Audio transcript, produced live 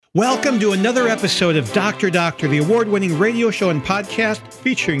Welcome to another episode of Dr. Doctor, the award-winning radio show and podcast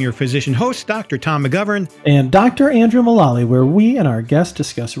featuring your physician host, Dr. Tom McGovern. And Dr. Andrew Mullally, where we and our guests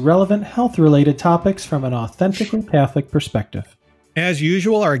discuss relevant health-related topics from an authentically Catholic perspective. As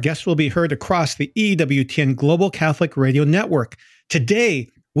usual, our guests will be heard across the EWTN Global Catholic Radio Network. Today,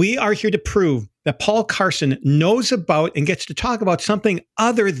 we are here to prove that Paul Carson knows about and gets to talk about something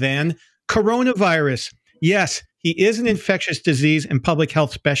other than coronavirus. Yes, he is an infectious disease and public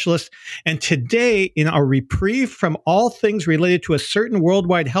health specialist. And today, in our reprieve from all things related to a certain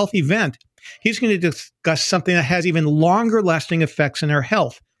worldwide health event, he's going to discuss something that has even longer lasting effects on our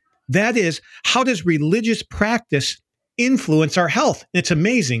health. That is, how does religious practice influence our health? And it's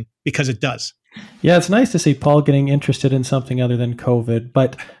amazing because it does. Yeah, it's nice to see Paul getting interested in something other than COVID.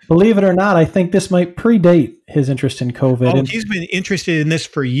 But believe it or not, I think this might predate his interest in COVID. Oh, he's been interested in this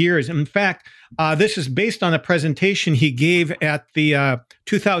for years. In fact, this is based on a presentation he gave at the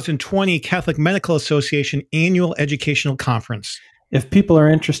 2020 Catholic Medical Association Annual Educational Conference. If people are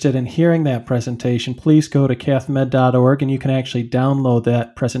interested in hearing that presentation, please go to cathmed.org and you can actually download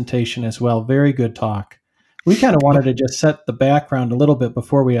that presentation as well. Very good talk. We kind of wanted to just set the background a little bit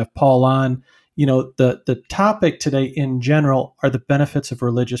before we have Paul on. You know, the topic today in general are the benefits of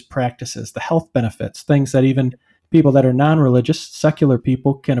religious practices, the health benefits, things that even people that are non-religious, secular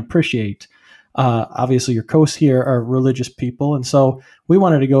people can appreciate. Obviously, your hosts here are religious people. And so we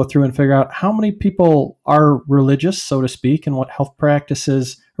wanted to go through and figure out how many people are religious, so to speak, and what health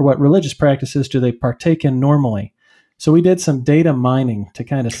practices or what religious practices do they partake in normally. So we did some data mining to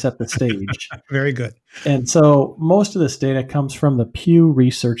kind of set the stage. Very good. And so most of this data comes from the Pew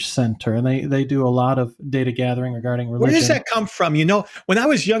Research Center, and they do a lot of data gathering regarding religion. Where does that come from? You know, when I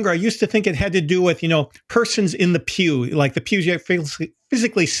was younger, I used to think it had to do with, persons in the pew, like the pews you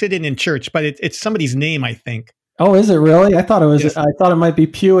physically sit in church, but it's somebody's name, I think. Oh, is it really? I thought it was. Yes. I thought it might be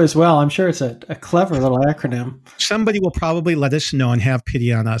Pew as well. I'm sure it's a clever little acronym. Somebody will probably let us know and have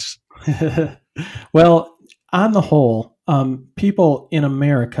pity on us. Well, on the whole, people in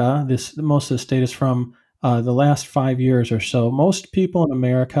America, most of this data is from the last 5 years or so. Most people in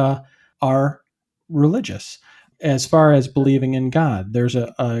America are religious as far as believing in God. There's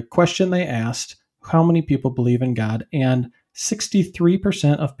a question they asked, how many people believe in God? And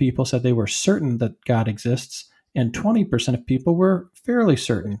 63% of people said they were certain that God exists, and 20% of people were fairly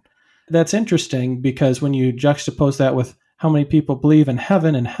certain. That's interesting because when you juxtapose that with how many people believe in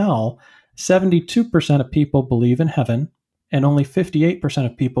heaven and hell, 72% of people believe in heaven, and only 58%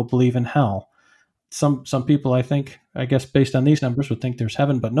 of people believe in hell. Some people, I guess, based on these numbers, would think there's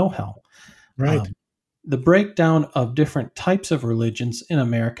heaven but no hell. Right. The breakdown of different types of religions in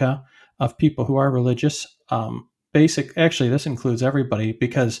America, of people who are religious, actually, this includes everybody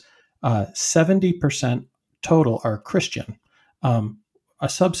because 70% total are Christian. A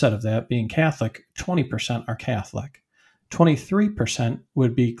subset of that being Catholic, 20% are Catholic. 23%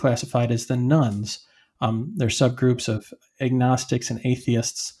 would be classified as the nuns. They're subgroups of agnostics and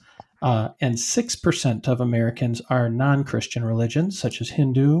atheists. And 6% of Americans are non-Christian religions, such as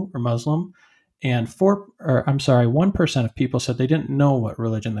Hindu or Muslim. And 1% of people said they didn't know what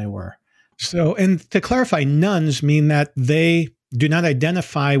religion they were. So, and to clarify, nuns mean that they do not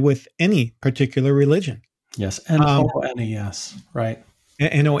identify with any particular religion. Yes, N-O-N-E-S, right.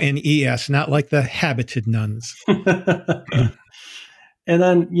 N-O-N-E-S, not like the habited nuns. And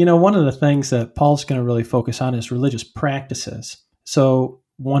then, one of the things that Paul's going to really focus on is religious practices. So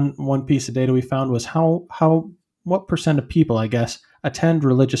one piece of data we found was what percent of people, I guess, attend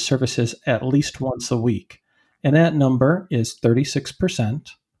religious services at least once a week. And that number is 36%.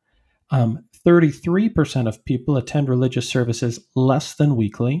 33% of people attend religious services less than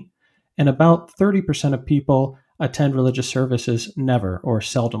weekly. And about 30% of people attend religious services never or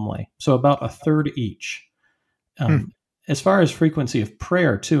seldomly. So about a third each. As far as frequency of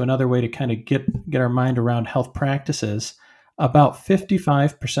prayer, too, another way to kind of get our mind around health practices, about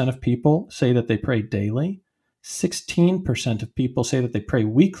 55% of people say that they pray daily, 16% of people say that they pray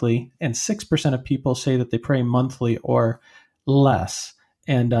weekly, and 6% of people say that they pray monthly or less.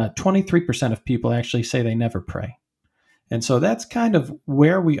 And 23% of people actually say they never pray. And so that's kind of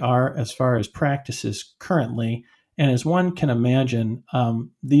where we are as far as practices currently. And as one can imagine,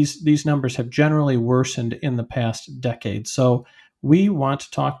 these numbers have generally worsened in the past decade. So we want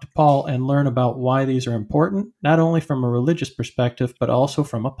to talk to Paul and learn about why these are important, not only from a religious perspective, but also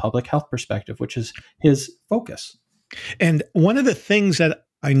from a public health perspective, which is his focus. And one of the things that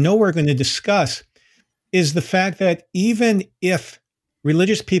I know we're going to discuss is the fact that even if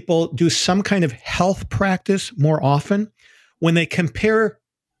religious people do some kind of health practice more often, when they compare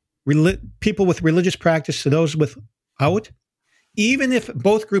people with religious practice to those without, even if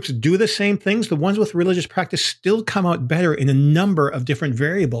both groups do the same things, the ones with religious practice still come out better in a number of different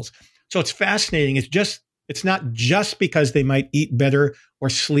variables. So it's fascinating. It's not just because they might eat better or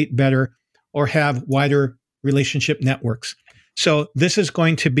sleep better or have wider relationship networks. So this is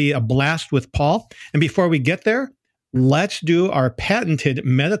going to be a blast with Paul. And before we get there, let's do our patented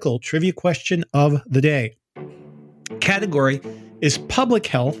medical trivia question of the day. Category is public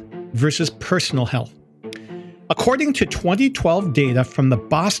health versus personal health. According to 2012 data from the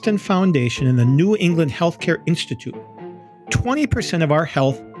Boston Foundation and the New England Healthcare Institute, 20% of our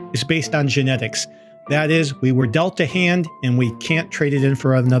health is based on genetics. That is, we were dealt a hand and we can't trade it in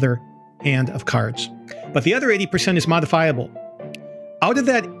for another hand of cards. But the other 80% is modifiable. Out of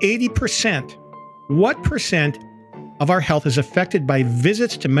that 80%, what percent of our health is affected by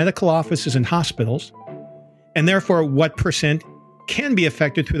visits to medical offices and hospitals? And therefore, what percent can be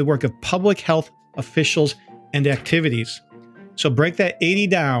affected through the work of public health officials and activities? So break that 80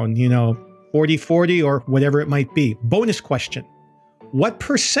 down, 40-40 or whatever it might be. Bonus question. What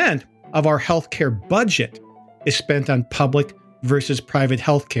percent of our healthcare budget is spent on public versus private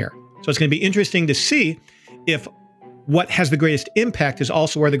healthcare? So it's going to be interesting to see if what has the greatest impact is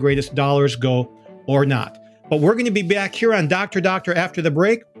also where the greatest dollars go or not. But we're going to be back here on Dr. Doctor after the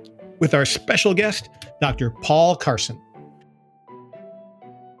break with our special guest, Dr. Paul Carson.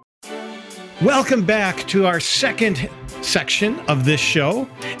 Welcome back to our second section of this show.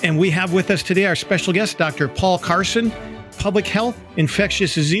 And we have with us today our special guest, Dr. Paul Carson, public health,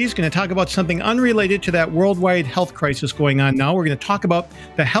 infectious disease, going to talk about something unrelated to that worldwide health crisis going on now. We're going to talk about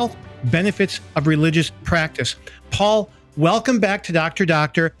the health benefits of religious practice. Paul, welcome back to Dr.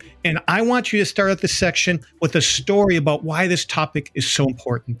 Doctor. And I want you to start out this section with a story about why this topic is so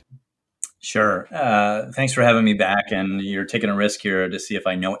important. Sure. Thanks for having me back. And you're taking a risk here to see if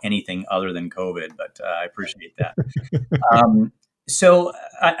I know anything other than COVID, but I appreciate that. So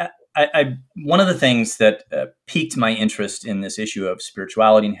one of the things that piqued my interest in this issue of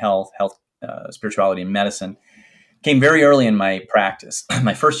spirituality and health, spirituality and medicine, came very early in my practice.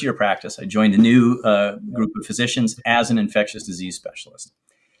 My first year of practice, I joined a new group of physicians as an infectious disease specialist.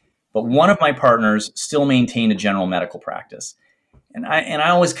 But one of my partners still maintained a general medical practice. And I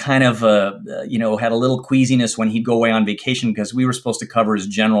always kind of, had a little queasiness when he'd go away on vacation because we were supposed to cover his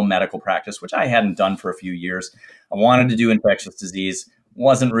general medical practice, which I hadn't done for a few years. I wanted to do infectious disease,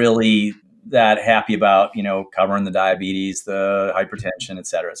 wasn't really that happy about, covering the diabetes, the hypertension, et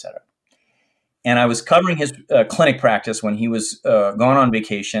cetera, et cetera. And I was covering his clinic practice when he was gone on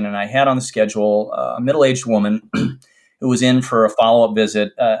vacation, and I had on the schedule a middle-aged woman who was in for a follow-up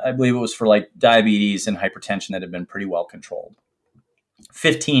visit. I believe it was for like diabetes and hypertension that had been pretty well controlled.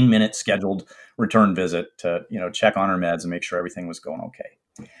 15-minute scheduled return visit to, check on her meds and make sure everything was going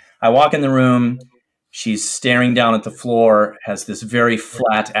okay. I walk in the room. She's staring down at the floor, has this very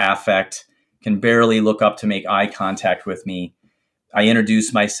flat affect, can barely look up to make eye contact with me. I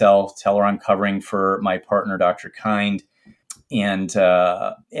introduce myself, tell her I'm covering for my partner, Dr. Kind, and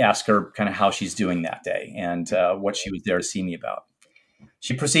ask her kind of how she's doing that day and what she was there to see me about.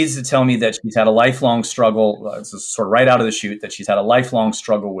 She proceeds to tell me that she's had a lifelong struggle, this is sort of right out of the chute, that she's had a lifelong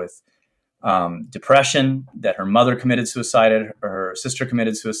struggle with depression, that her mother committed suicide, her sister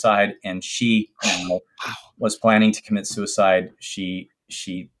committed suicide, and she was planning to commit suicide. She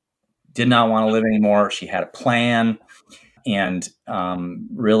did not want to live anymore. She had a plan and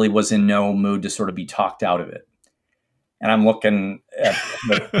really was in no mood to sort of be talked out of it. And I'm looking at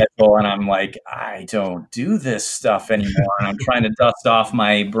the schedule and I'm like, I don't do this stuff anymore. And I'm trying to dust off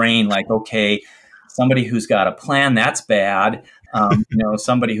my brain like, okay, somebody who's got a plan, that's bad.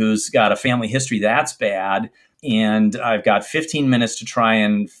 Somebody who's got a family history, that's bad. And I've got 15 minutes to try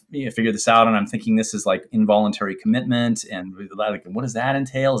and figure this out. And I'm thinking this is like involuntary commitment. And like, what does that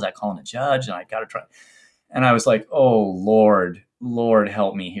entail? Is that calling a judge? And I got to try. And I was like, oh, Lord,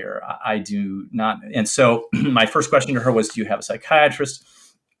 help me here. I do not. And so my first question to her was, do you have a psychiatrist?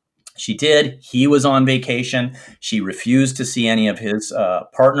 She did. He was on vacation. She refused to see any of his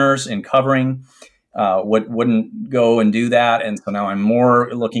partners in covering, wouldn't go and do that. And so now I'm more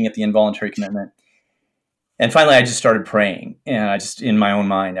looking at the involuntary commitment. And finally, I just started praying. And I just, in my own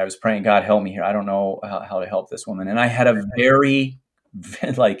mind, I was praying, God, help me here. I don't know how to help this woman. And I had a very,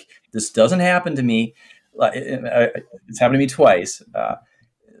 this doesn't happen to me. It's happened to me twice.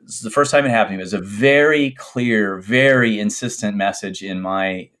 This is the first time it happened to me. It was a very clear, very insistent message in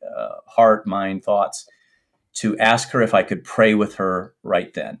my heart, mind, thoughts to ask her if I could pray with her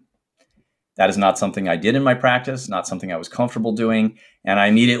right then. That is not something I did in my practice, not something I was comfortable doing. And I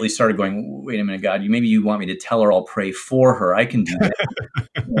immediately started going, wait a minute, God, maybe you want me to tell her I'll pray for her. I can do that.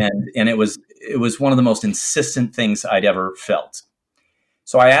 and it was one of the most insistent things I'd ever felt.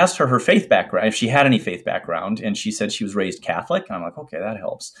 So I asked her faith background, if she had any faith background, and she said she was raised Catholic. And I'm like, okay, that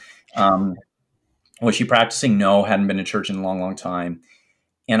helps. Was she practicing? No, hadn't been to church in a long, long time.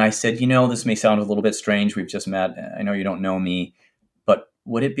 And I said, this may sound a little bit strange. We've just met. I know you don't know me, but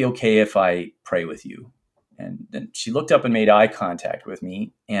would it be okay if I pray with you? And then she looked up and made eye contact with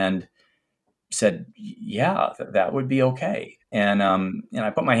me and said, yeah, that would be okay. And I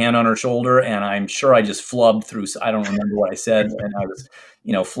put my hand on her shoulder, and I'm sure I just flubbed through. I don't remember what I said. And I was,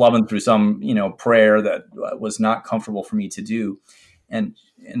 flubbing through some, prayer that was not comfortable for me to do. And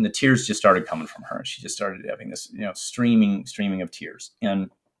the tears just started coming from her. She just started having this, streaming of tears.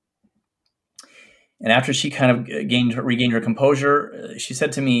 And after she kind of regained her composure, she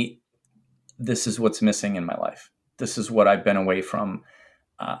said to me, this is what's missing in my life. This is what I've been away from.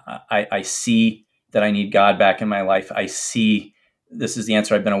 I see that I need God back in my life. I see this is the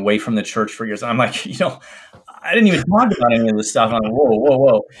answer. I've been away from the church for years. And I'm like, I didn't even talk about any of this stuff. I'm like,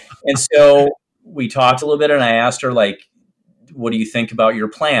 whoa. And so we talked a little bit, and I asked her, like, what do you think about your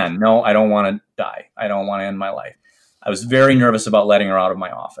plan? No, I don't want to die. I don't want to end my life. I was very nervous about letting her out of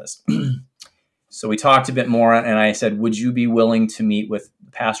my office. So we talked a bit more, and I said, would you be willing to meet with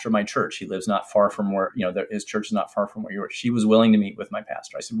the pastor of my church? He lives not far from where, his church is not far from where you are. She was willing to meet with my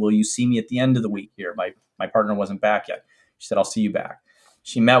pastor. I said, will you see me at the end of the week here? My partner wasn't back yet. She said, I'll see you back.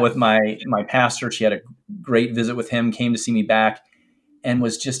 She met with my pastor. She had a great visit with him, came to see me back, and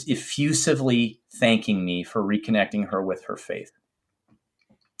was just effusively thanking me for reconnecting her with her faith.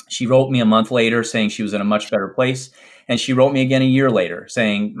 She wrote me a month later saying she was in a much better place. And she wrote me again a year later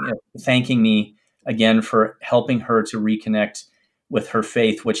saying, thanking me again for helping her to reconnect with her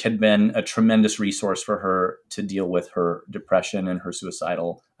faith, which had been a tremendous resource for her to deal with her depression and her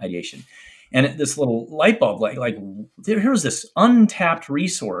suicidal ideation. And this little light bulb, like here's this untapped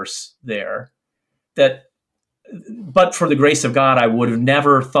resource there that, but for the grace of God, I would have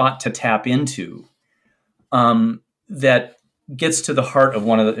never thought to tap into, that gets to the heart of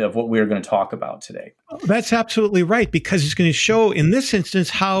of what we're going to talk about today. That's absolutely right, because it's going to show in this instance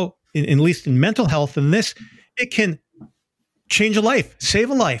how, at least in mental health, it can change a life, save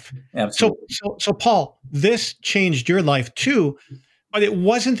a life. Absolutely. So Paul, this changed your life too, but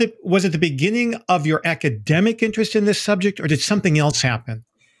was it the beginning of your academic interest in this subject, or did something else happen?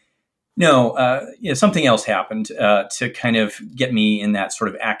 No, something else happened to kind of get me in that sort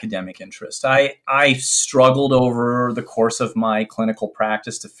of academic interest. I struggled over the course of my clinical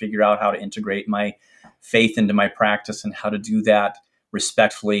practice to figure out how to integrate my faith into my practice and how to do that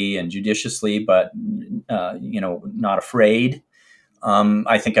respectfully and judiciously, but not afraid.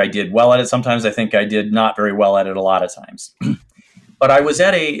 I think I did well at it. Sometimes I think I did not very well at it a lot of times. But I was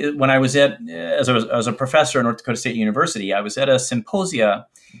as a professor at North Dakota State University, I was at a symposia.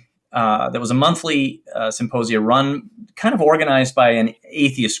 That was a monthly symposia run, kind of organized by an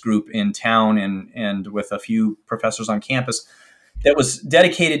atheist group in town and with a few professors on campus, that was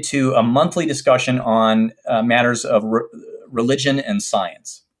dedicated to a monthly discussion on matters of religion and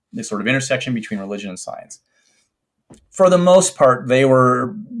science, this sort of intersection between religion and science. For the most part, they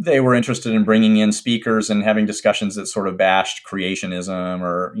were interested in bringing in speakers and having discussions that sort of bashed creationism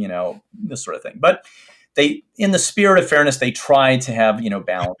or, this sort of thing. But they, in the spirit of fairness, they tried to have,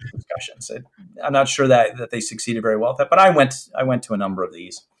 balanced discussions. I'm not sure that they succeeded very well at that, but I went to a number of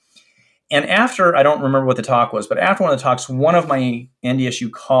these. And after, I don't remember what the talk was, but after one of the talks, one of my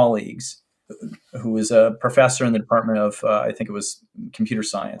NDSU colleagues, who was a professor in the Department of, I think it was computer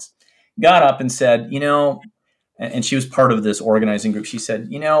science, got up and said, and she was part of this organizing group. She said,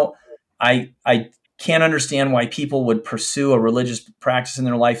 I can't understand why people would pursue a religious practice in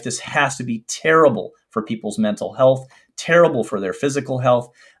their life. This has to be terrible for people's mental health, terrible for their physical health.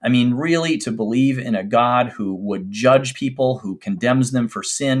 I mean, really, to believe in a God who would judge people, who condemns them for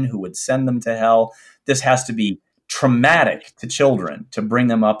sin, who would send them to hell. This has to be traumatic to children to bring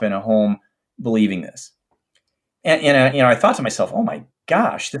them up in a home believing this. And I thought to myself, oh my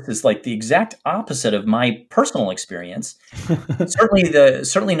gosh, this is like the exact opposite of my personal experience. certainly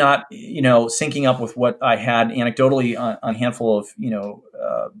not, syncing up with what I had anecdotally on a handful of,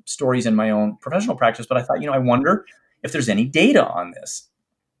 stories in my own professional practice. But I thought, I wonder if there's any data on this.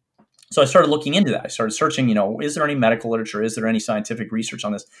 So I started looking into that. I started searching, is there any medical literature? Is there any scientific research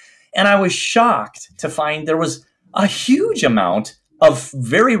on this? And I was shocked to find there was a huge amount of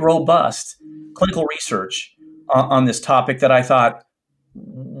very robust clinical research on this topic that I thought,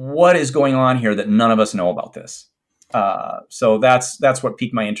 what is going on here that none of us know about this? So that's what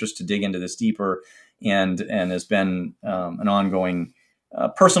piqued my interest to dig into this deeper, and has been an ongoing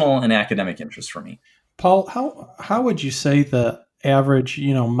personal and academic interest for me. Paul, how would you say the average,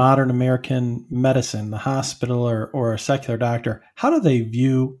 modern American medicine, the hospital or a secular doctor, how do they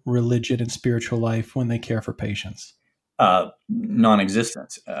view religion and spiritual life when they care for patients?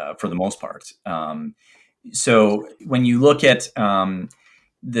 Non-existent for the most part. So when you look at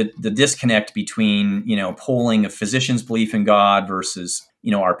the disconnect between polling a physician's belief in God versus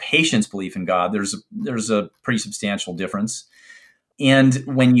our patient's belief in God, there's a pretty substantial difference. And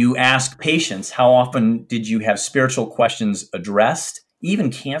when you ask patients, how often did you have spiritual questions addressed?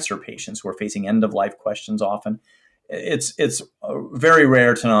 Even cancer patients who are facing end-of-life questions often, it's very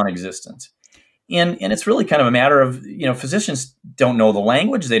rare to non-existent. And it's really kind of a matter of, physicians don't know the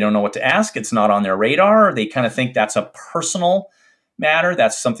language. They don't know what to ask. It's not on their radar. They kind of think that's a personal matter.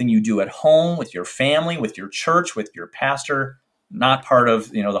 That's something you do at home with your family, with your church, with your pastor, not part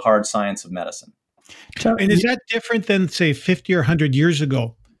of, the hard science of medicine. And is that different than, say, 50 or 100 years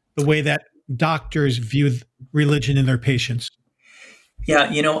ago, the way that doctors viewed religion in their patients? Yeah,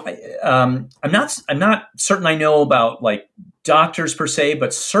 I'm not certain I know about like doctors per se,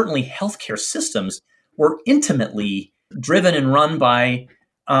 but certainly healthcare systems were intimately driven and run by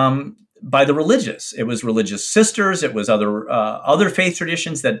the religious. It was religious sisters. It was other faith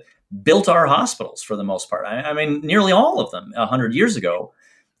traditions that built our hospitals for the most part. I mean, nearly all of them 100 years ago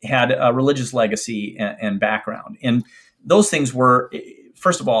had a religious legacy and background. And those things were,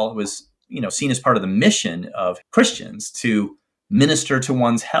 first of all, it was, seen as part of the mission of Christians to minister to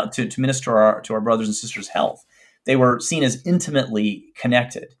one's health, to minister to our brothers and sisters' health. They were seen as intimately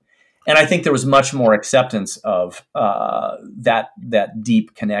connected. And I think there was much more acceptance of that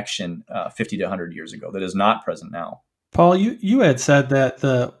deep connection 50 to 100 years ago that is not present now. Paul, you had said that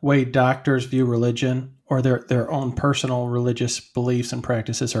the way doctors view religion or their own personal religious beliefs and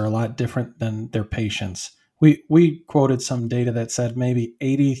practices are a lot different than their patients. We quoted some data that said maybe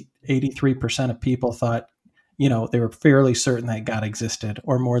 83% of people thought, they were fairly certain that God existed,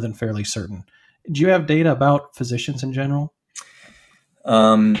 or more than fairly certain. Do you have data about physicians in general?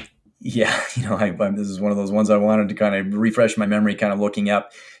 Yeah, this is one of those ones I wanted to kind of refresh my memory, kind of looking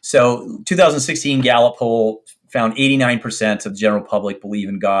up. So 2016 Gallup poll found 89% of the general public believe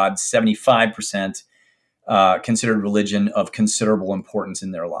in God, 75% considered religion of considerable importance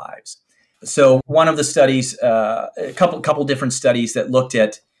in their lives. So one of the studies, a couple different studies that looked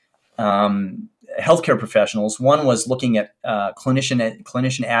at healthcare professionals. One was looking at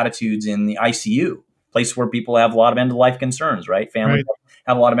clinician attitudes in the ICU, place where people have a lot of end-of-life concerns, right? Families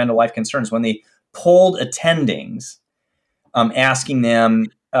have a lot of end-of-life concerns. When they polled attendings, asking them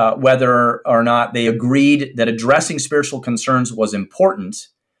whether or not they agreed that addressing spiritual concerns was important,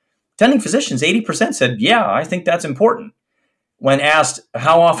 attending physicians, 80% said, yeah, I think that's important. When asked,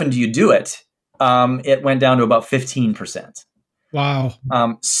 how often do you do it? It went down to about 15%. Wow.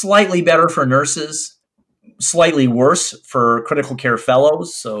 Slightly better for nurses, slightly worse for critical care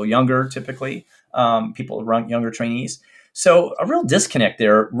fellows, so younger typically, people run younger trainees. So a real disconnect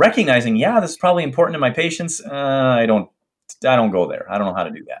there, recognizing, this is probably important to my patients. I don't go there. I don't know how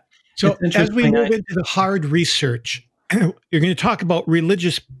to do that. So as we move into the hard research, you're going to talk about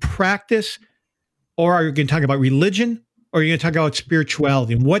religious practice, or are you going to talk about religion, or are you going to talk about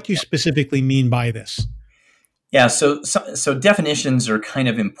spirituality? And what do you specifically mean by this? Yeah, so definitions are kind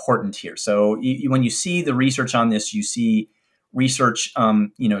of important here. So when you see the research on this, you see research,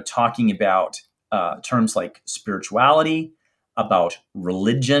 talking about terms like spirituality, about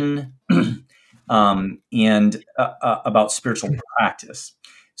religion, and about spiritual practice.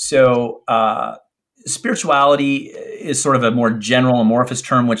 So spirituality is sort of a more general, amorphous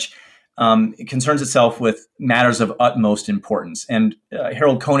term, which concerns itself with matters of utmost importance. And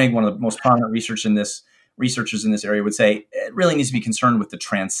Harold Koenig, one of the most prominent researchers in this area, would say it really needs to be concerned with the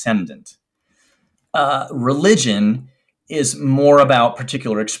transcendent. Religion is more about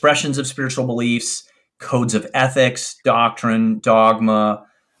particular expressions of spiritual beliefs, codes of ethics, doctrine, dogma,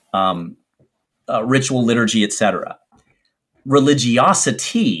 ritual, liturgy, etc.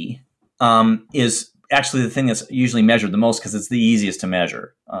 Religiosity is actually the thing that's usually measured the most because it's the easiest to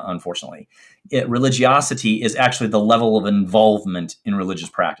measure, unfortunately. Religiosity is actually the level of involvement in religious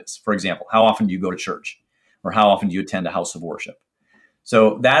practice. For example, how often do you go to church? Or how often do you attend a house of worship?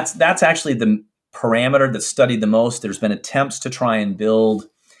 So that's actually the parameter that's studied the most. There's been attempts to try and build,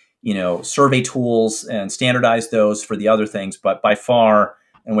 survey tools and standardize those for the other things, but by far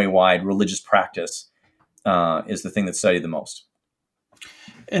and way wide, religious practice is the thing that's studied the most.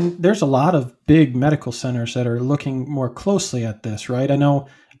 And there's a lot of big medical centers that are looking more closely at this, right? I know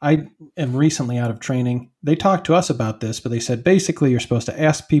I am recently out of training. They talked to us about this, but they said basically you're supposed to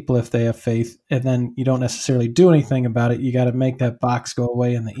ask people if they have faith, and then you don't necessarily do anything about it. You got to make that box go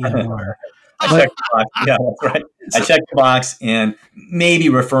away in the EMR. I checked the box. Yeah, that's right. I checked the box and maybe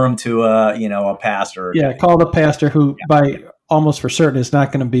refer them to a pastor. Yeah, call the pastor who by almost for certain is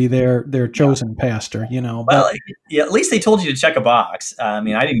not going to be their chosen pastor, Well, at least they told you to check a box. I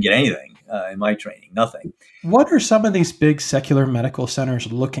didn't get anything in my training, nothing. What are some of these big secular medical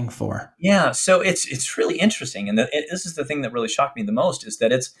centers looking for? Yeah, so it's really interesting. And this is the thing that really shocked me the most, is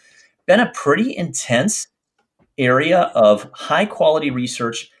that it's been a pretty intense area of high quality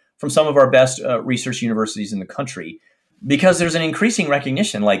research from some of our best research universities in the country, because there's an increasing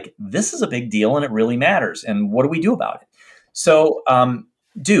recognition, like, this is a big deal and it really matters. And what do we do about it? So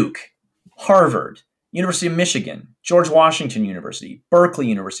Duke, Harvard, University of Michigan, George Washington University, Berkeley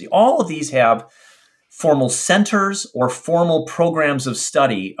University, all of these have formal centers or formal programs of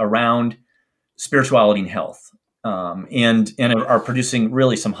study around spirituality and health, and are producing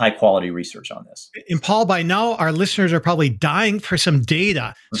really some high quality research on this. And Paul, by now our listeners are probably dying for some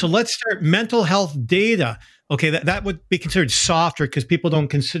data. So let's start mental health data. Okay, that would be considered softer because people don't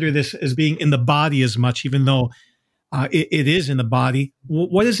consider this as being in the body as much, even though it is in the body.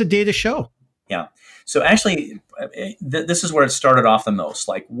 What does the data show? Yeah. So actually, this is where it started off the most.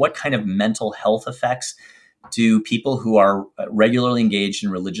 Like, what kind of mental health effects do people who are regularly engaged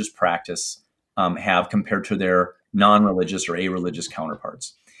in religious practice have compared to their non-religious or a-religious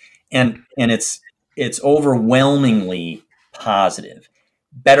counterparts? And it's overwhelmingly positive.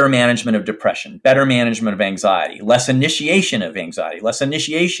 Better management of depression, better management of anxiety, less initiation of anxiety, less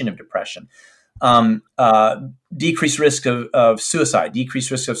initiation of depression, decreased risk of suicide,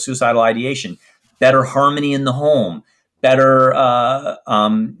 decreased risk of suicidal ideation, better harmony in the home, better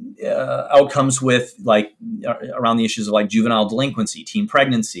outcomes with around the issues of like juvenile delinquency, teen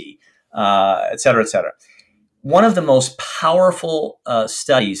pregnancy, et cetera, et cetera. One of the most powerful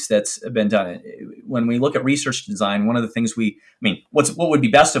studies that's been done, when we look at research design, one of the things what would be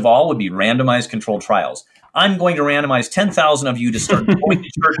best of all would be randomized controlled trials. I'm going to randomize 10,000 of you to start going to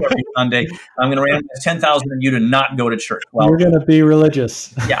church every Sunday. I'm going to randomize 10,000 of you to not go to church. Well, you're going to be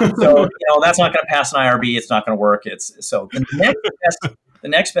religious. Yeah. So, that's not going to pass an IRB. It's not going to work. So the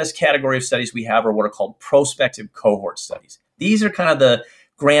next best category of studies we have are what are called prospective cohort studies. These are kind of the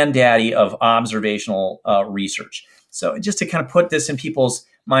granddaddy of observational research. So just to kind of put this in people's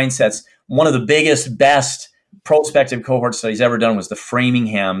mindsets, one of the biggest, best prospective cohort studies ever done was the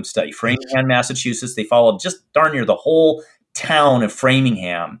Framingham study. Framingham, Massachusetts. They followed just darn near the whole town of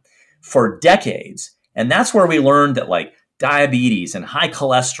Framingham for decades. And that's where we learned that like diabetes and high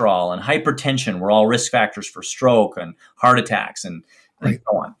cholesterol and hypertension were all risk factors for stroke and heart attacks and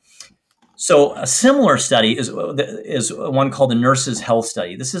so on. So a similar study is one called the Nurses' Health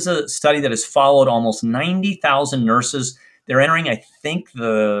Study. This is a study that has followed almost 90,000 nurses. They're entering, I think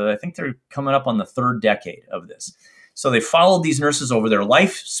they're coming up on the third decade of this. So they followed these nurses over their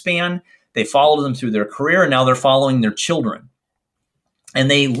lifespan. They followed them through their career, and now they're following their children. And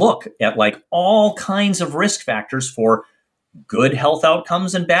they look at like all kinds of risk factors for good health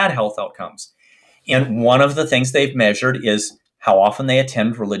outcomes and bad health outcomes. And one of the things they've measured is how often they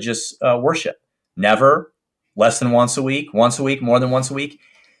attend religious worship. Never, less than once a week, more than once a week.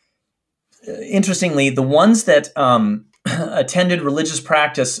 Interestingly, the ones that attended religious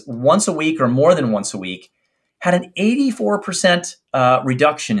practice once a week or more than once a week had an 84%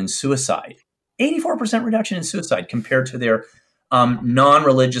 reduction in suicide. 84% reduction in suicide compared to their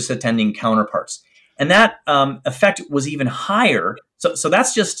non-religious attending counterparts. And that effect was even higher. So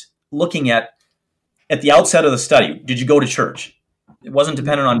that's just looking at the outset of the study. Did you go to church? It wasn't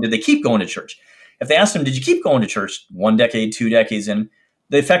dependent on did they keep going to church. If they asked them, did you keep going to church 1 decade, 2 decades in,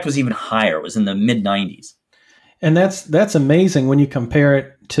 the effect was even higher. It was in the mid-90s. And that's amazing when you compare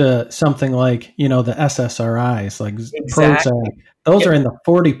it to something like, the SSRIs, like exactly. Prozac. Those are in the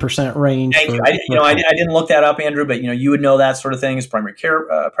 40% range. I didn't look that up, Andrew, but you would know that sort of thing as primary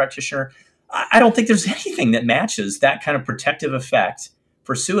care practitioner. I don't think there's anything that matches that kind of protective effect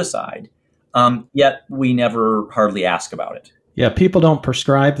for suicide. Yet we never hardly ask about it. Yeah, people don't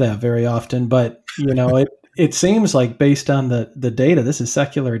prescribe that very often, but it seems like based on the data, this is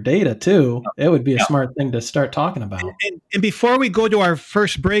secular data too. It would be a smart thing to start talking about. And before we go to our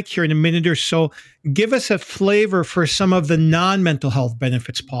first break here in a minute or so, give us a flavor for some of the non-mental health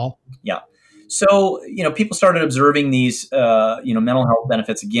benefits, Paul. Yeah. So, people started observing these, mental health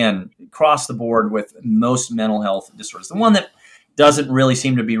benefits again across the board with most mental health disorders. The one that doesn't really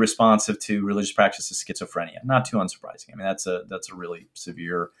seem to be responsive to religious practice is schizophrenia. Not too unsurprising. I mean, that's a really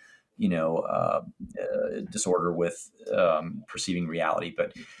severe, disorder with perceiving reality.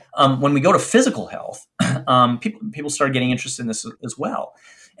 But when we go to physical health, people start getting interested in this as well.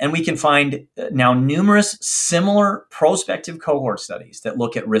 And we can find now numerous similar prospective cohort studies that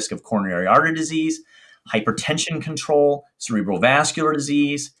look at risk of coronary artery disease, hypertension control, cerebral vascular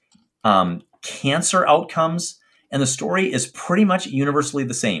disease, cancer outcomes. And the story is pretty much universally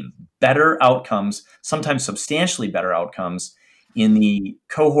the same. Better outcomes, sometimes substantially better outcomes, in the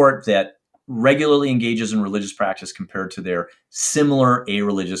cohort that regularly engages in religious practice compared to their similar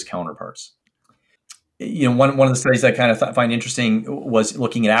a-religious counterparts. One of the studies I kind of find interesting was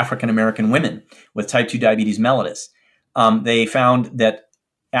looking at African American women with type 2 diabetes mellitus. They found that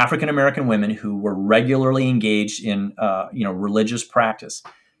African American women who were regularly engaged in religious practice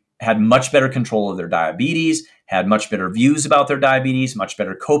had much better control of their diabetes, had much better views about their diabetes, much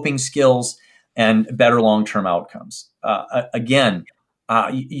better coping skills, and better long-term outcomes. Again,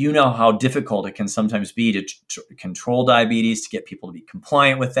 you know how difficult it can sometimes be to control diabetes, to get people to be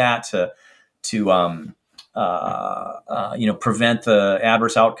compliant with that, to prevent the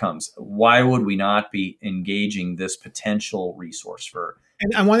adverse outcomes. Why would we not be engaging this potential resource for?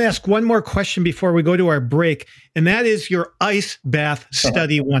 And I want to ask one more question before we go to our break, and that is your ice bath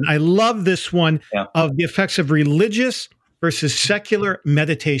study one. I love this one of the effects of religious versus secular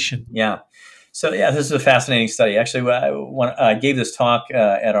meditation. Yeah. So, this is a fascinating study. Actually, I gave this talk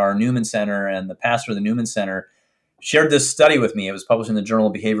at our Newman Center, and the pastor of the Newman Center shared this study with me. It was published in the Journal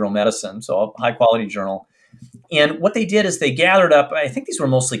of Behavioral Medicine, so a high-quality journal. And what they did is they gathered up, I think these were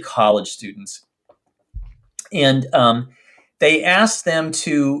mostly college students, and they asked them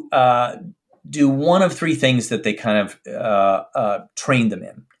to do one of three things that they kind of trained them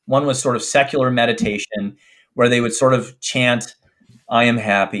in. One was sort of secular meditation, where they would sort of chant, "I am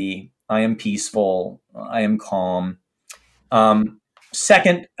happy, I am peaceful, I am calm."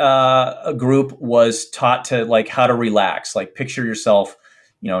 Second, a group was taught to how to relax, picture yourself,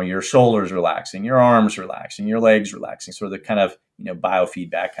 your shoulders relaxing, your arms relaxing, your legs relaxing, sort of the kind of,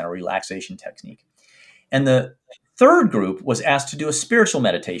 biofeedback kind of relaxation technique. And the third group was asked to do a spiritual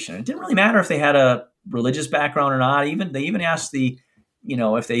meditation. It didn't really matter if they had a religious background or not. They even asked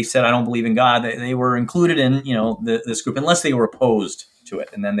if they said, "I don't believe in God," they were included in, this group, unless they were opposed to it.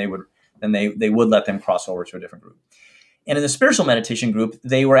 And then they would let them cross over to a different group. And in the spiritual meditation group,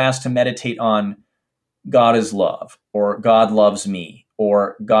 they were asked to meditate on God is love, or God loves me,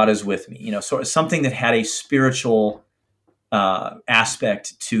 or God is with me, sort of something that had a spiritual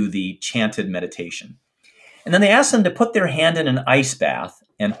aspect to the chanted meditation. And then they asked them to put their hand in an ice bath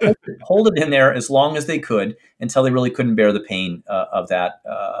and hold it in there as long as they could until they really couldn't bear the pain of that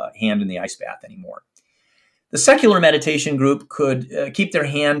hand in the ice bath anymore. The secular meditation group could keep their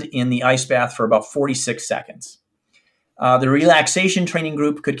hand in the ice bath for about 46 seconds. The relaxation training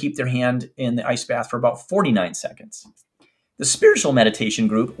group could keep their hand in the ice bath for about 49 seconds. The spiritual meditation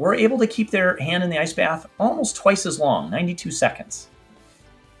group were able to keep their hand in the ice bath almost twice as long, 92 seconds.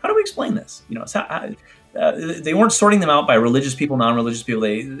 How do we explain this? They weren't sorting them out by religious people, non-religious people.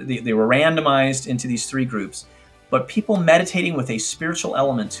 They were randomized into these three groups. But people meditating with a spiritual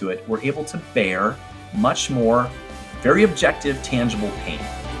element to it were able to bear much more very objective, tangible pain.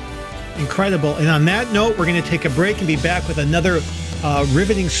 Incredible. And on that note, we're going to take a break and be back with another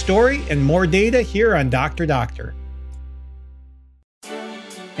riveting story and more data here on Dr. Doctor.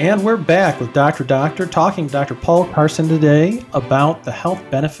 And we're back with Dr. Doctor, talking to Dr. Paul Carson today about the health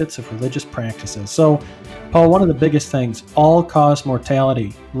benefits of religious practices. So, Paul, one of the biggest things, all-cause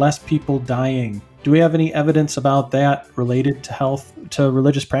mortality, less people dying. Do we have any evidence about that related to health, to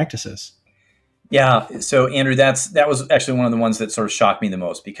religious practices? Yeah. So, Andrew, that was actually one of the ones that sort of shocked me the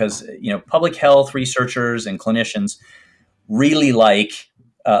most, because, public health researchers and clinicians really like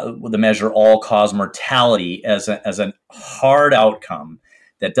the measure all-cause mortality as a hard outcome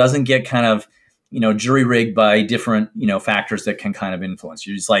that doesn't get kind of, jury-rigged by different, factors that can kind of influence.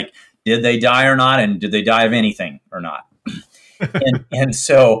 You're just like, did they die or not? And did they die of anything or not? and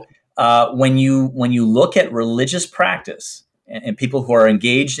so when you look at religious practice and people who are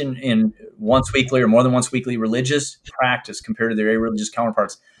engaged in once weekly or more than once weekly religious practice compared to their irreligious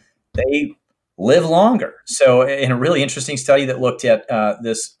counterparts, they live longer. So in a really interesting study that looked at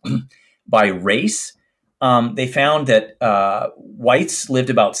this by race, they found that whites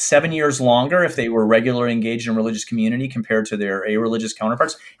lived about 7 years longer if they were regularly engaged in a religious community compared to their irreligious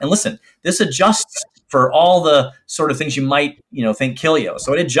counterparts. And listen, this adjusts for all the sort of things you might, think kill you.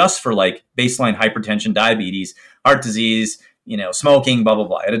 So it adjusts for baseline hypertension, diabetes, heart disease, smoking, blah, blah,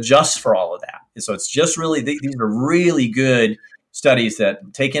 blah. It adjusts for all of that. So it's just really, these are really good studies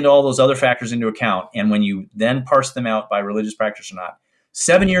that take into all those other factors into account. And when you then parse them out by religious practice or not,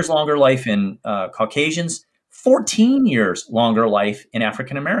 7 years longer life in Caucasians, 14 years longer life in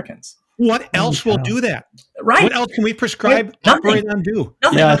African Americans. What else will do that? Right. What else can we prescribe? Operate on do?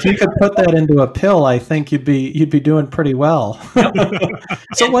 Nothing. Yeah, if you could put that into a pill, I think you'd be doing pretty well. Yep.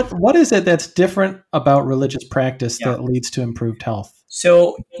 So what is it that's different about religious practice that leads to improved health?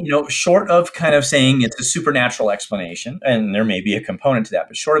 So, short of kind of saying it's a supernatural explanation, and there may be a component to that,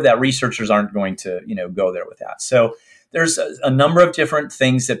 but short of that, researchers aren't going to, go there with that. So there's a number of different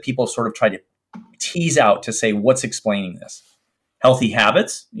things that people sort of try to tease out to say, what's explaining this? Healthy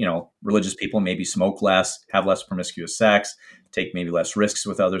habits, religious people maybe smoke less, have less promiscuous sex, take maybe less risks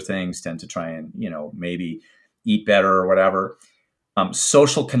with other things, tend to try and, maybe eat better or whatever.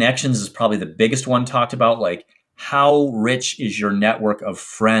 Social connections is probably the biggest one talked about, like how rich is your network of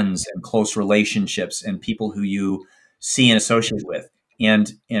friends and close relationships and people who you see and associate with.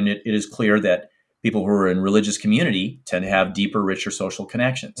 And it is clear that people who are in religious community tend to have deeper, richer social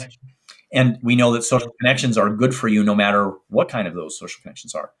connections. And we know that social connections are good for you no matter what kind of those social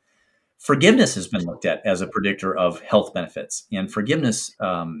connections are. Forgiveness has been looked at as a predictor of health benefits, and forgiveness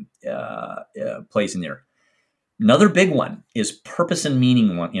plays in there. Another big one is purpose and meaning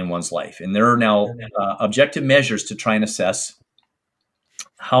in one's life. And there are now objective measures to try and assess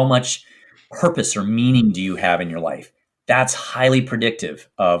how much purpose or meaning do you have in your life. That's highly predictive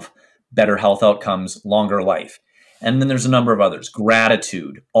of better health outcomes, longer life. And then there's a number of others: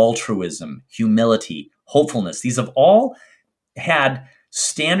 gratitude, altruism, humility, hopefulness. These have all had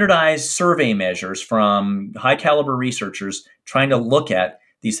standardized survey measures from high caliber researchers trying to look at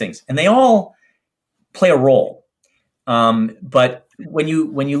these things. And they all play a role. But when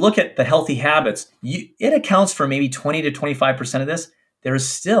you look at the healthy habits, it accounts for maybe 20 to 25% of this. There is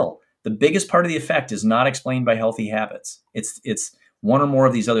still the biggest part of the effect is not explained by healthy habits. It's one or more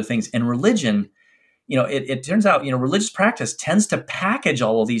of these other things. And religion, it turns out, religious practice tends to package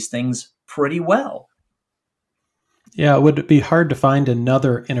all of these things pretty well. Yeah, it would be hard to find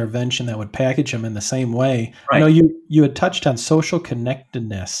another intervention that would package them in the same way. Right. You had touched on social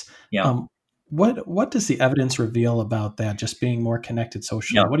connectedness. Yeah. What does the evidence reveal about that, just being more connected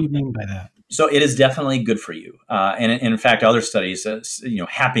socially? Yeah. What do you mean by that? So it is definitely good for you. And in fact, other studies,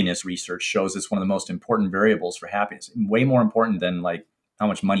 happiness research shows it's one of the most important variables for happiness, way more important than like how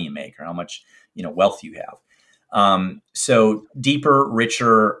much money you make or how much wealth you have. So deeper,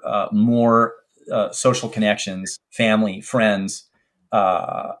 richer, more social connections, family, friends,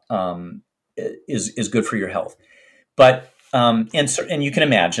 is good for your health. But and you can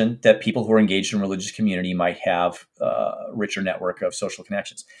imagine that people who are engaged in religious community might have a richer network of social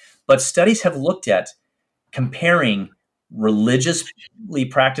connections. But studies have looked at comparing religiously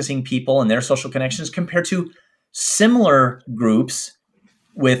practicing people and their social connections compared to similar groups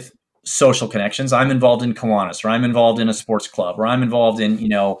with social connections. I'm involved in Kiwanis, or I'm involved in a sports club, or I'm involved in,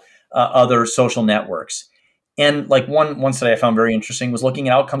 other social networks. And like one study I found very interesting was looking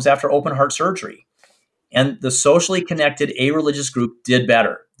at outcomes after open heart surgery. And the socially connected a-religious group did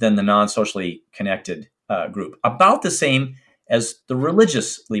better than the non-socially connected group, about the same as the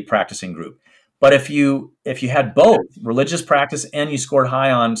religiously practicing group. But if you had both religious practice and you scored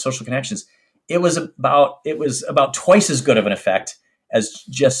high on social connections, it was about twice as good of an effect as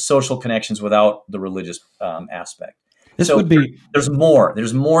just social connections without the religious aspect. There's more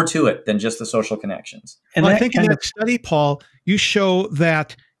to it than just the social connections. And I think in that study, Paul, you show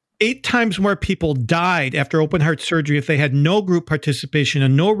that 8 times more people died after open heart surgery if they had no group participation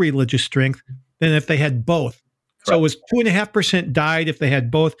and no religious strength than if they had both. Correct. So it was 2.5% died if they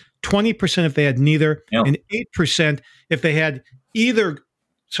had both, 20% if they had neither, and 8% if they had either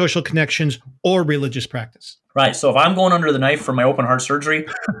social connections or religious practice. Right. So if I'm going under the knife for my open heart surgery,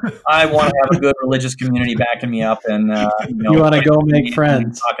 I want to have a good religious community backing me up, and you want to go make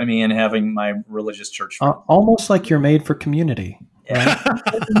friends, talking to me, and having my religious church. Almost like you're made for community. Yeah.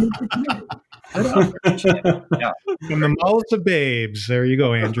 From the mouths of babes. There you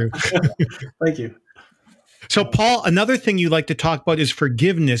go, Andrew. Thank you. So, Paul, another thing you like to talk about is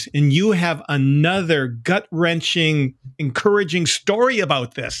forgiveness, and you have another gut-wrenching, encouraging story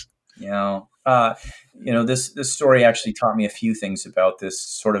about this. This story actually taught me a few things about this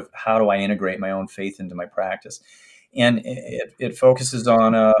sort of how do I integrate my own faith into my practice, and it focuses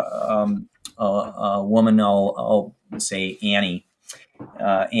on a woman. I'll say Annie.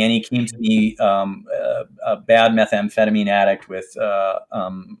 Annie came to me, a bad methamphetamine addict with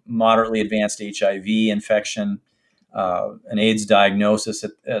moderately advanced HIV infection, an AIDS diagnosis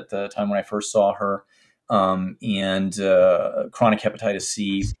at the time when I first saw her, and chronic hepatitis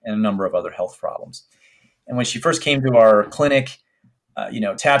C, and a number of other health problems. And when she first came to our clinic,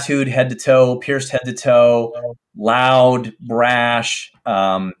 tattooed head to toe, pierced head to toe, loud, brash,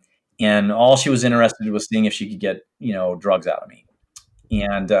 and all she was interested in was seeing if she could get, drugs out of me.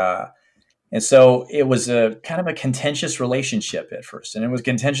 And so it was a kind of a contentious relationship at first. And it was a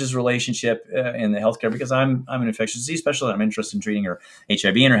contentious relationship in the healthcare because I'm an infectious disease specialist. I'm interested in treating her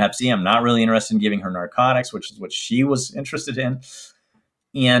HIV and her Hep C. I'm not really interested in giving her narcotics, which is what she was interested in.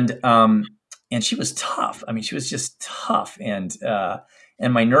 And she was tough. I mean, she was just tough. And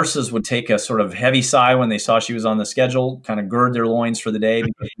my nurses would take a sort of heavy sigh when they saw she was on the schedule, kind of gird their loins for the day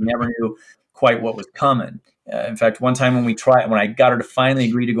because you never knew quite what was coming. In fact, one time when I got her to finally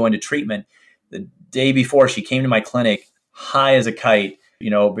agree to go into treatment, the day before she came to my clinic, high as a kite,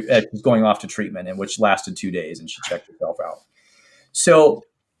 going off to treatment, and which lasted 2 days, and she checked herself out. So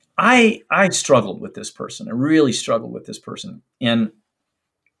I struggled with this person. I really struggled with this person, and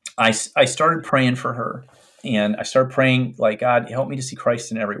I started praying for her, and I started praying like, God, help me to see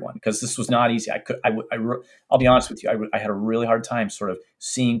Christ in everyone, because this was not easy. I'll be honest with you, I had a really hard time sort of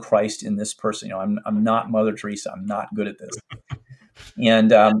seeing Christ in this person. I'm not Mother Teresa. I'm not good at this,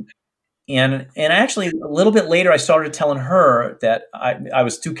 And actually, a little bit later, I started telling her that I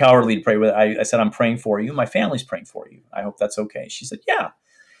was too cowardly to pray with. I said, I'm praying for you. My family's praying for you. I hope that's okay. She said, yeah.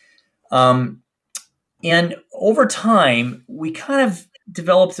 And over time, we kind of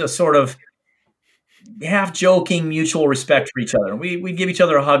developed a sort of half-joking mutual respect for each other. We'd give each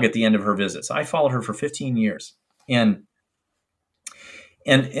other a hug at the end of her visits. I followed her for 15 years. And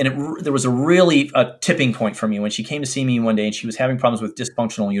there was a tipping point for me when she came to see me one day, and she was having problems with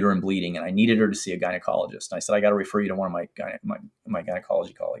dysfunctional uterine bleeding, and I needed her to see a gynecologist. And I said, I got to refer you to one of my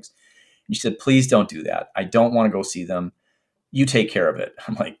gynecology colleagues. And she said, please don't do that. I don't want to go see them. You take care of it.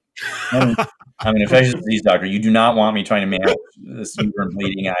 I'm like, I'm an infectious disease doctor. You do not want me trying to manage this uterine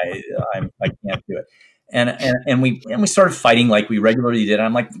bleeding. I can't do it. And we started fighting like we regularly did. And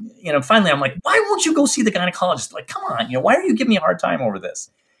I'm like, finally I'm like, why won't you go see the gynecologist? Like, come on, why are you giving me a hard time over this?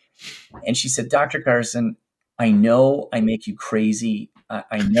 And she said, Dr. Carson, I know I make you crazy.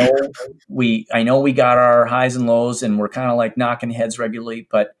 I know we got our highs and lows, and we're kind of like knocking heads regularly,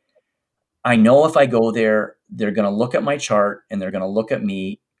 but I know if I go there, they're going to look at my chart, and they're going to look at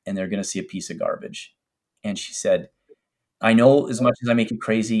me, and they're going to see a piece of garbage. And she said, I know as much as I make you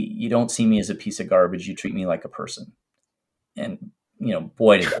crazy, you don't see me as a piece of garbage. You treat me like a person. And,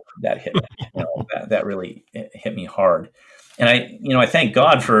 boy, did that hit me. That really hit me hard. And I thank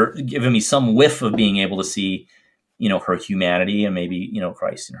God for giving me some whiff of being able to see, her humanity and maybe,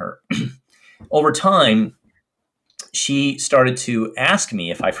 Christ in her. Over time, she started to ask me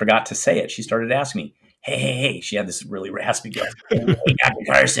if I forgot to say it. She started asking me, hey, she had this really raspy voice. Hey, Dr.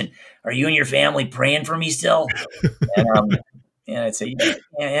 Carson, are you and your family praying for me still? And I'd say,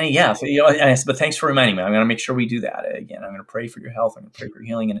 yeah. So, I said, but thanks for reminding me. I'm going to make sure we do that again. I'm going to pray for your health. I'm going to pray for your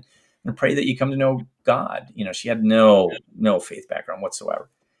healing, and I'm going to pray that you come to know God. She had no faith background whatsoever.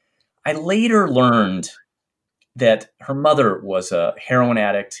 I later learned that her mother was a heroin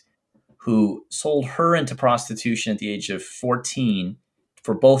addict who sold her into prostitution at the age of 14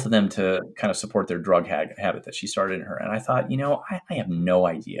 for both of them to kind of support their drug habit that she started in her. And I thought, I have no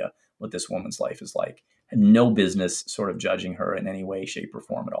idea what this woman's life is like. I had no business sort of judging her in any way, shape, or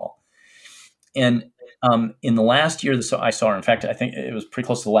form at all. And in the last year that I saw her, in fact, I think it was pretty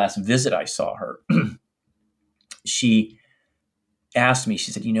close to the last visit I saw her, she asked me,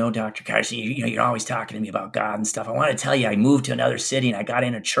 she said, Dr. Carson, you're always talking to me about God and stuff. I want to tell you, I moved to another city and I got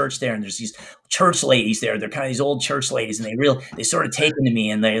in a church there, and there's these church ladies there. They're kind of these old church ladies, and they sort of taken to me,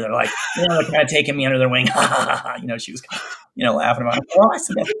 and they're like, they're kind of taking me under their wing. She was, laughing about it. Well, I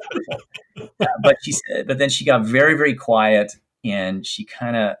said, that's wonderful. But then she got very, very quiet, and she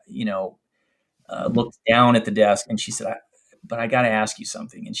kind of, looked down at the desk, and she said, but I got to ask you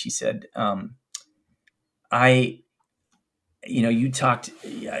something. And she said, they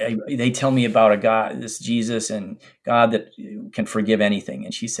tell me about a God, this Jesus, and God that can forgive anything.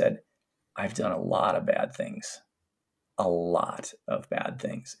 And she said, I've done a lot of bad things.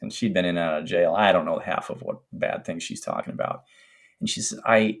 And she'd been in and out of jail. I don't know half of what bad things she's talking about. And she said,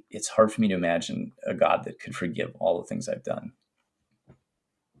 it's hard for me to imagine a God that could forgive all the things I've done.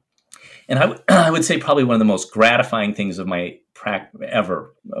 And I would say probably one of the most gratifying things of my practice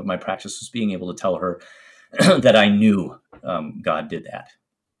was being able to tell her that I knew God did that,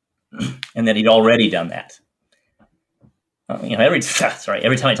 and that He'd already done that. Every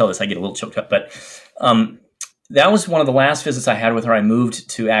time I tell this, I get a little choked up. But that was one of the last visits I had with her. I moved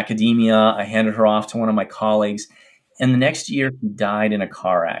to academia. I handed her off to one of my colleagues, and the next year he died in a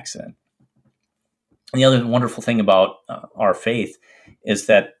car accident. And the other wonderful thing about our faith is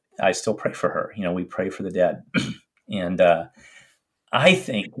that I still pray for her. We pray for the dead, and I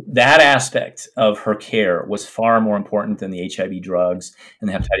think that aspect of her care was far more important than the HIV drugs and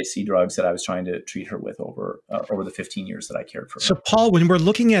the hepatitis C drugs that I was trying to treat her with over the 15 years that I cared for her. So, Paul, when we're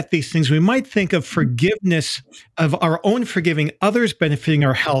looking at these things, we might think of forgiveness, of our own forgiving others benefiting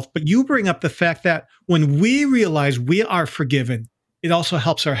our health. But you bring up the fact that when we realize we are forgiven, it also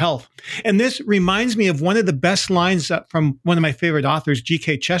helps our health. And this reminds me of one of the best lines from one of my favorite authors,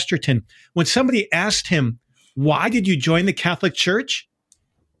 G.K. Chesterton, when somebody asked him, "Why did you join the Catholic Church?"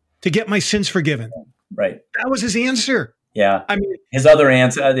 "To get my sins forgiven." Right. That was his answer. Yeah. I mean, his other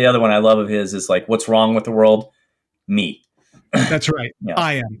answer, the other one I love of his is like, "What's wrong with the world? Me." That's right. Yeah.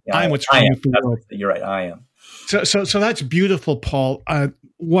 I am. Yeah, I'm what's wrong with the world. You're right. I am. So that's beautiful, Paul.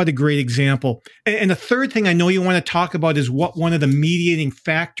 What a great example. And the third thing I know you want to talk about is what one of the mediating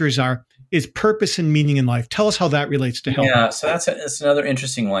factors is purpose and meaning in life. Tell us how that relates to health. Yeah, so that's another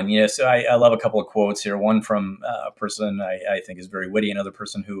interesting one. So I love a couple of quotes here. One from a person I think is very witty, another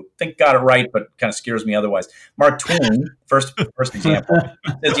person who I think got it right, but kind of scares me otherwise. Mark Twain, first example,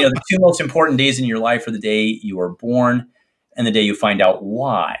 says, the two most important days in your life are the day you are born and the day you find out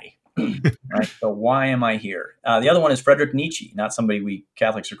why. Right? So why am I here? The other one is Friedrich Nietzsche, not somebody we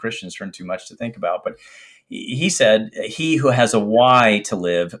Catholics or Christians turn too much to think about, but he said, "He who has a why to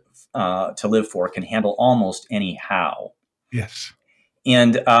live for can handle almost any how." Yes.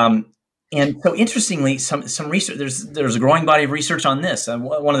 And so interestingly, some research, there's a growing body of research on this.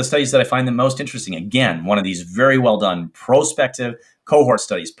 One of the studies that I find the most interesting, again, one of these very well done prospective cohort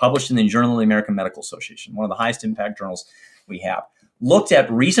studies published in the Journal of the American Medical Association, one of the highest impact journals we have, looked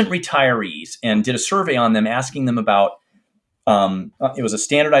at recent retirees and did a survey on them, asking them about, it was a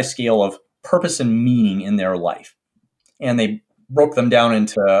standardized scale of purpose and meaning in their life. And they broke them down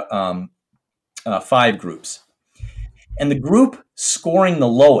into 5 groups. And the group scoring the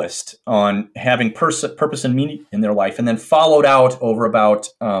lowest on having purpose and meaning in their life, and then followed out over about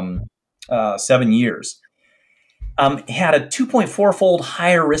 7 years, had a 2.4-fold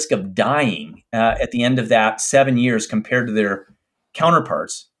higher risk of dying at the end of that 7 years compared to their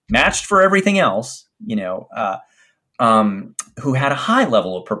counterparts, matched for everything else, who had a high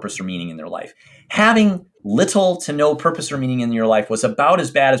level of purpose or meaning in their life. Having little to no purpose or meaning in your life was about as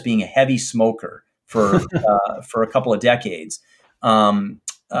bad as being a heavy smoker for a couple of decades,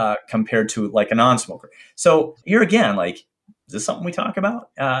 compared to like a non-smoker. So here again, like, is this something we talk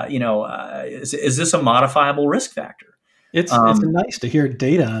about? Is this a modifiable risk factor? It's nice to hear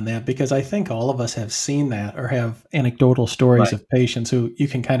data on that, because I think all of us have seen that or have anecdotal stories of patients who you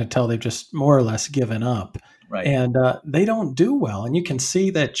can kind of tell they've just more or less given up. Right. And they don't do well. And you can see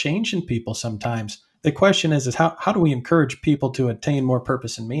that change in people sometimes. The question is how do we encourage people to attain more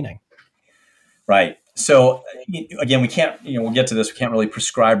purpose and meaning? Right. So again, we can't, we'll get to this. We can't really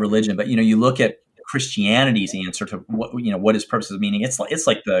prescribe religion, but you look at Christianity's answer to what is purpose and meaning. It's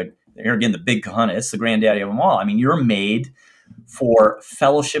like here again, the big kahuna. It's the granddaddy of them all. I mean, you're made for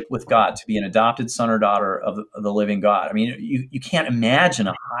fellowship with God, to be an adopted son or daughter of the living God. I mean, you can't imagine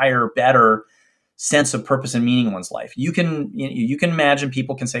a higher, better sense of purpose and meaning in one's life. You can imagine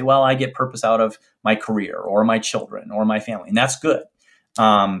people can say, well, I get purpose out of my career or my children or my family, and that's good.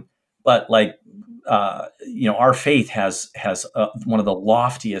 But our faith has one of the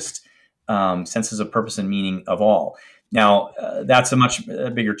loftiest senses of purpose and meaning of all. Now, that's a much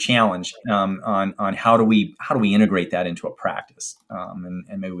bigger challenge on how do we integrate that into a practice,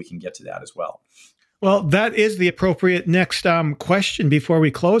 and maybe we can get to that as well. Well, that is the appropriate next question before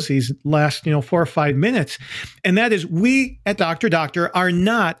we close these last 4 or 5 minutes, and that is, we at Dr. Doctor are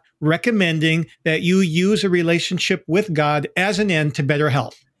not recommending that you use a relationship with God as an end to better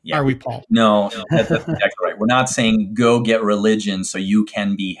health. Yeah. Are we, Paul? No, that's exactly right. We're not saying go get religion so you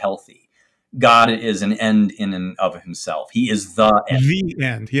can be healthy. God is an end in and of himself. He is the end. The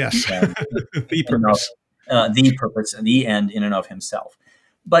end, yes. The purpose. The purpose, the end in and of himself.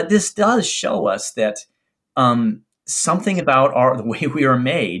 But this does show us that something about the way we are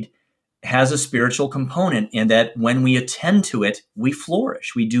made has a spiritual component, and that when we attend to it, we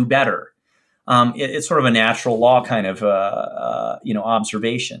flourish, we do better. It's sort of a natural law kind of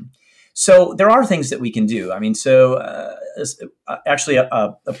observation. So there are things that we can do. I mean, actually,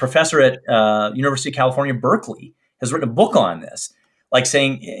 a professor at University of California, Berkeley, has written a book on this, like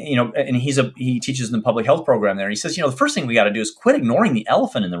saying, and he teaches in the public health program there. And he says, the first thing we got to do is quit ignoring the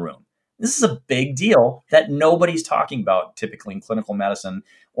elephant in the room. This is a big deal that nobody's talking about typically in clinical medicine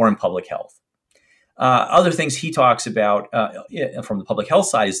or in public health. Other things he talks about from the public health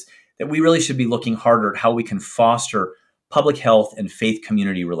side is that we really should be looking harder at how we can foster public health and faith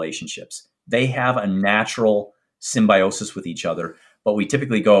community relationships. They have a natural symbiosis with each other, but we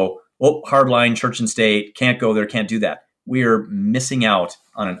typically go, hardline church and state, can't go there, can't do that. we are missing out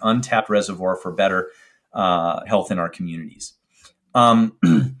on an untapped reservoir for better health in our communities.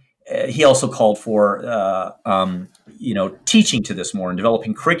 He also called for teaching to this more and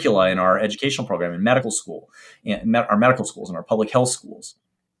developing curricula in our educational program in medical school, our medical schools and our public health schools.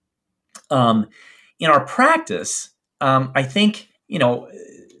 In our practice, I think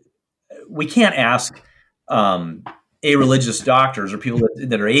we can't ask a-religious doctors or people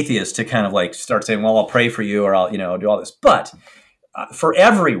that are atheists to kind of like start saying, "Well, I'll pray for you," or "I'll do all this." But for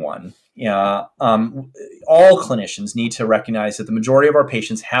everyone, all clinicians need to recognize that the majority of our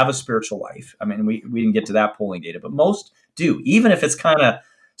patients have a spiritual life. I mean, we didn't get to that polling data, but most do, even if it's kind of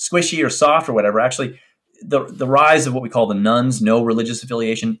squishy or soft or whatever. Actually, the rise of what we call the nones, no religious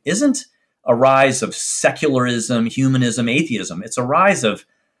affiliation, isn't a rise of secularism, humanism, atheism. It's a rise of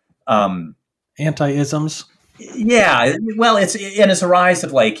anti-isms. Yeah, well, it's a rise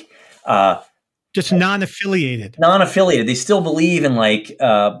of like just non-affiliated. Non-affiliated. They still believe in like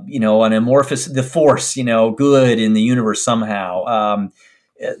an amorphous, the force, good in the universe somehow.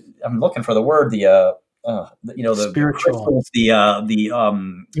 I'm looking for the word, the spiritual,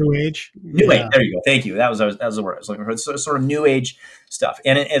 the New Age. New Age. There you go. Thank you. That was the word I was looking for. It's sort of New Age stuff,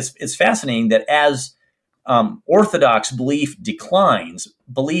 and it's fascinating that as Orthodox belief declines,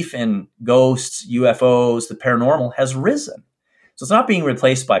 belief in ghosts, UFOs, the paranormal has risen. So it's not being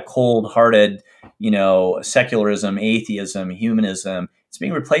replaced by cold-hearted, secularism, atheism, humanism. It's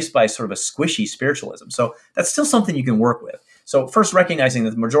being replaced by sort of a squishy spiritualism. So that's still something you can work with. So first, recognizing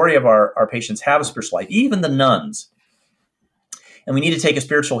that the majority of our patients have a spiritual life, even the nuns. And we need to take a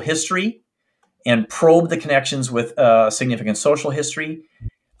spiritual history and probe the connections with significant social history.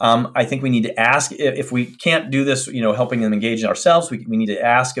 I think we need to ask if we can't do this, helping them engage in ourselves. We need to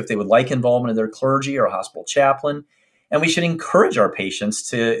ask if they would like involvement in their clergy or a hospital chaplain. And we should encourage our patients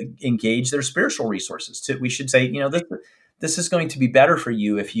to engage their spiritual resources. We should say, this is going to be better for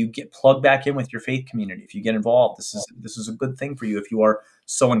you if you get plugged back in with your faith community. If you get involved, this is a good thing for you if you are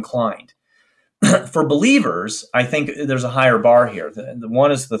so inclined. For believers, I think there's a higher bar here. The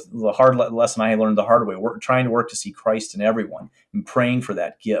one is the hard lesson I learned the hard way. We're trying to work to see Christ in everyone and praying for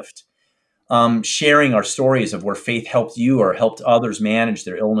that gift. Sharing our stories of where faith helped you or helped others manage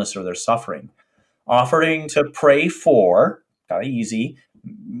their illness or their suffering. Offering to pray for, kind of easy,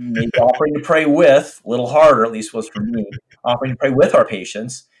 maybe offering to pray with, a little harder, at least was for me, offering to pray with our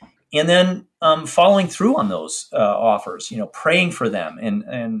patients, and then following through on those offers, praying for them,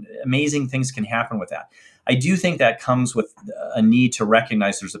 and amazing things can happen with that. I do think that comes with a need to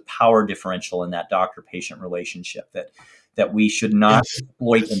recognize there's a power differential in that doctor-patient relationship that we should not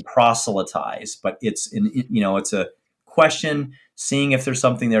exploit and proselytize, but it's a question, seeing if there's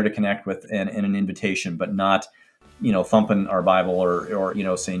something there to connect with and an invitation, but not, thumping our Bible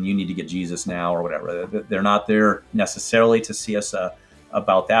or saying you need to get Jesus now or whatever. They're not there necessarily to see us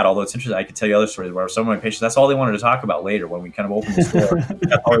about that. Although it's interesting, I could tell you other stories where some of my patients, that's all they wanted to talk about later when we kind of opened the store.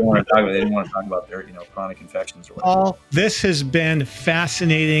 That's all they wanted to talk about. They didn't want to talk about their, chronic infections or whatever. Paul, this has been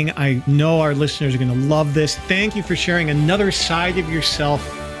fascinating. I know our listeners are going to love this. Thank you for sharing another side of yourself,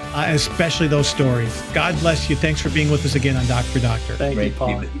 especially those stories. God bless you. Thanks for being with us again on Doc for Doctor. Thank you, Paul.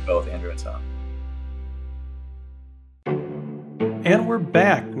 Great to be with you both, Andrew and Tom. And we're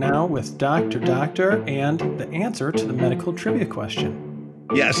back now with Dr. Doctor and the answer to the medical trivia question.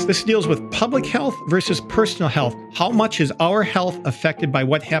 Yes, this deals with public health versus personal health. How much is our health affected by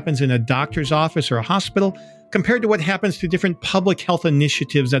what happens in a doctor's office or a hospital compared to what happens to different public health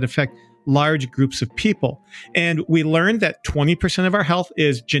initiatives that affect large groups of people? And we learned that 20% of our health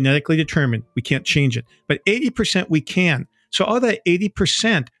is genetically determined. We can't change it, but 80% we can. So out of that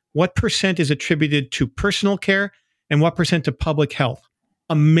 80%, what percent is attributed to personal care and what percent to public health?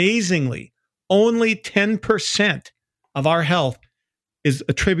 Amazingly, only 10% of our health is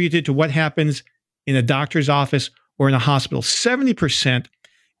attributed to what happens in a doctor's office or in a hospital. 70%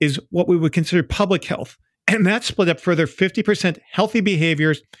 is what we would consider public health. And that's split up further, 50% healthy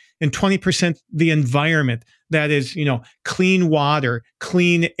behaviors and 20% the environment. That is, clean water,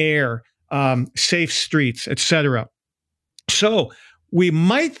 clean air, safe streets, etc. So we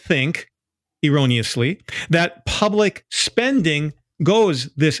might think, erroneously, that public spending goes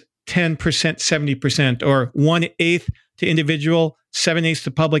this 10%, 70%, or 1/8 to individual, 7/8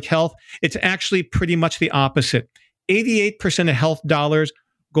 to public health. It's actually pretty much the opposite. 88% of health dollars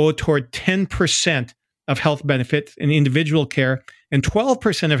go toward 10% of health benefits in individual care, and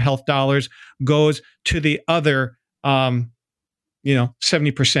 12% of health dollars goes to the other,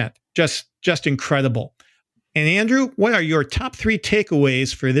 70%. Just incredible. And Andrew, what are your top 3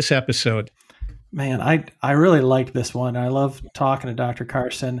 takeaways for this episode? Man, I really liked this one. I love talking to Dr.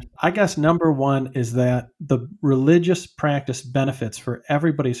 Carson. I guess number one is that the religious practice benefits for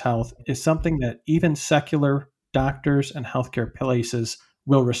everybody's health is something that even secular doctors and healthcare places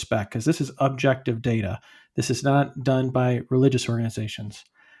will respect, because this is objective data. This is not done by religious organizations.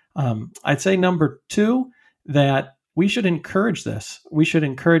 I'd say number two, that we should encourage this. We should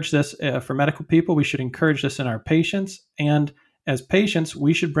encourage this for medical people. We should encourage this in our patients. And as patients,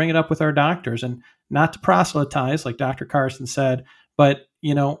 we should bring it up with our doctors, and not to proselytize, like Dr. Carson said. But,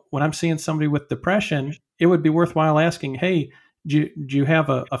 when I'm seeing somebody with depression, it would be worthwhile asking, hey, do you have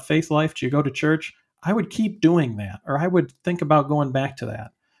a faith life? Do you go to church? I would keep doing that, or I would think about going back to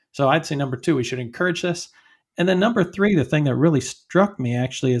that. So I'd say number two, we should encourage this. And then number three, the thing that really struck me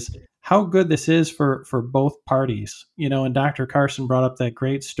actually is how good this is for both parties. And Dr. Carson brought up that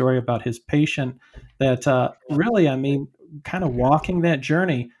great story about his patient that really, kind of walking that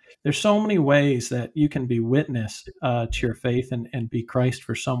journey. There's so many ways that you can be witness to your faith and be Christ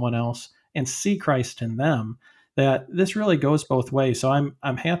for someone else and see Christ in them, that this really goes both ways. So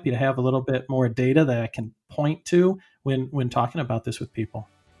I'm happy to have a little bit more data that I can point to when talking about this with people.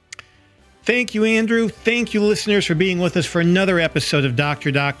 Thank you, Andrew. Thank you, listeners, for being with us for another episode of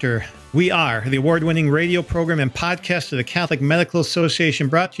Dr. Doctor. We are the award-winning radio program and podcast of the Catholic Medical Association,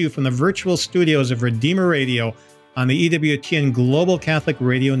 brought to you from the virtual studios of Redeemer Radio on the EWTN Global Catholic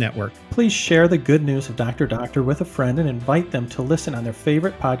Radio Network. Please share the good news of Dr. Doctor with a friend and invite them to listen on their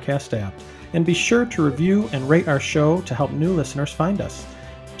favorite podcast app. And be sure to review and rate our show to help new listeners find us.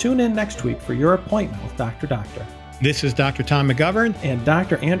 Tune in next week for your appointment with Dr. Doctor. This is Dr. Tom McGovern and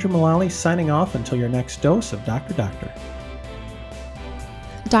Dr. Andrew Mullally signing off until your next dose of Dr. Doctor.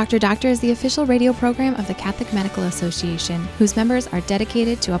 Dr. Doctor is the official radio program of the Catholic Medical Association, whose members are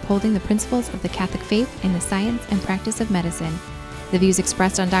dedicated to upholding the principles of the Catholic faith in the science and practice of medicine. The views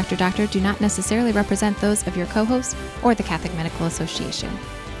expressed on Dr. Doctor do not necessarily represent those of your co-host or the Catholic Medical Association.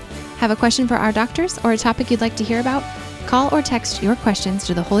 Have a question for our doctors or a topic you'd like to hear about? Call or text your questions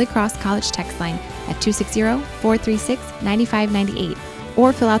to the Holy Cross College text line at 260-436-9598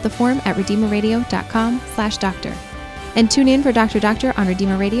 or fill out the form at redeemerradio.com/doctor. And tune in for Dr. Doctor on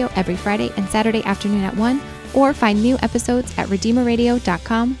Redeemer Radio every Friday and Saturday afternoon at 1, or find new episodes at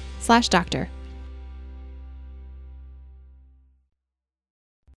redeemerradio.com/doctor.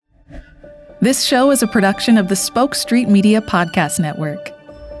 This show is a production of the Spoke Street Media Podcast Network.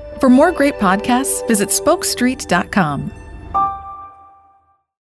 For more great podcasts, visit spokestreet.com.